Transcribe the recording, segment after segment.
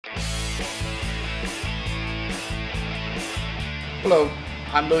Hello,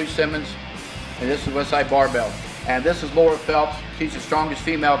 I'm Louis Simmons, and this is Westside Barbell. And this is Laura Phelps. She's the strongest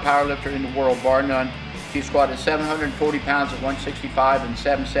female powerlifter in the world, bar none. She squatted 740 pounds at 165 and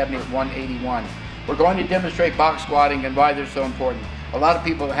 770 at 181. We're going to demonstrate box squatting and why they're so important. A lot of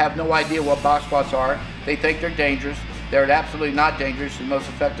people have no idea what box squats are. They think they're dangerous. They're absolutely not dangerous. It's the most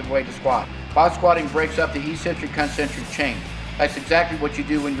effective way to squat. Box squatting breaks up the eccentric concentric chain. That's exactly what you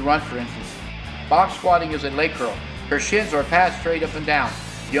do when you run, for instance. Box squatting is a leg curl. Her shins are passed straight up and down.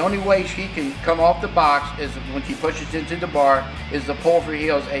 The only way she can come off the box is when she pushes into the bar is to pull for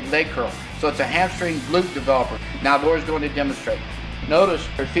heels, a leg curl. So it's a hamstring glute developer. Now Laura's going to demonstrate. Notice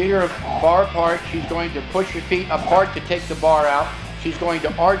her feet are far apart. She's going to push her feet apart to take the bar out. She's going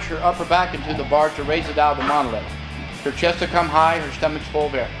to arch her upper back into the bar to raise it out of the monolith. Her chest will come high, her stomach's full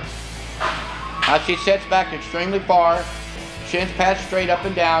of air. Now she sets back extremely far, shins pass straight up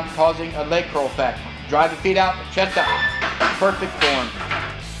and down, causing a leg curl effect. Drive the feet out, chest up. Perfect form.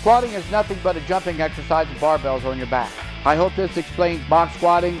 Squatting is nothing but a jumping exercise with barbells on your back. I hope this explains box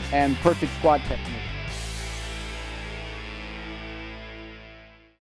squatting and perfect squat technique.